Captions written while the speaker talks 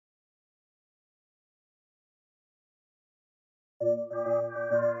You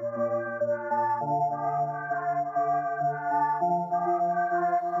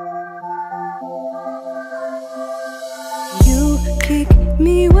kick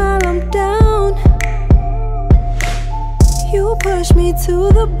me while I'm down. You push me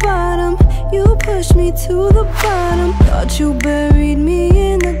to the bottom. You push me to the bottom. Thought you buried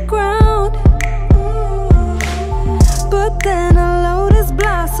me in the ground, but then a lotus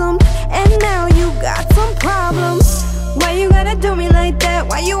blossomed, and now you got some problems. Why you gotta do me like that?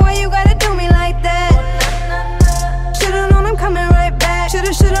 Why you gotta do me like that? Should've known I'm coming right back.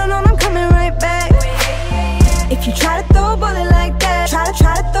 Should've known I'm coming right back. If you try to throw a bullet like that, try to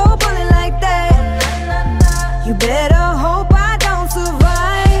throw a bullet like that, you better hope I don't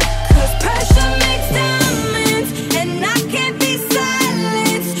survive. 'Cause pressure makes diamonds, and I can't be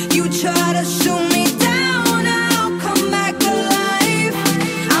silenced. You try to shoot me down, I'll come back alive.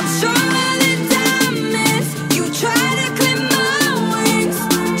 I'm stronger than diamonds. You try to clip my wings,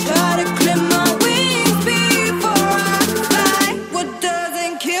 try to clip my wings before I fly. What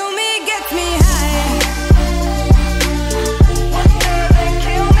doesn't kill me gets me high. What doesn't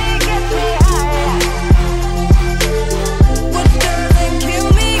kill me gets me high. What doesn't kill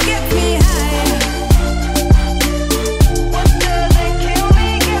me gets me high. What doesn't kill me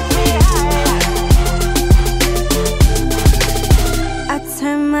gets me high. I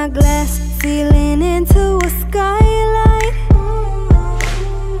turn my glass ceiling into a skylight.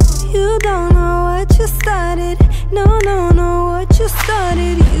 You don't know what you started. No, what you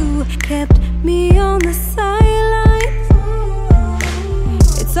started. You kept me on the sidelines.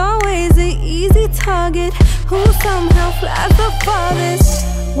 It's always an easy target who somehow flies the farthest.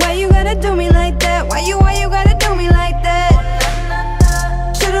 Why you gotta do me like that? Why you gotta do me like that?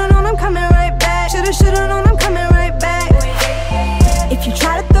 Should've known I'm coming right back. Should've known I'm coming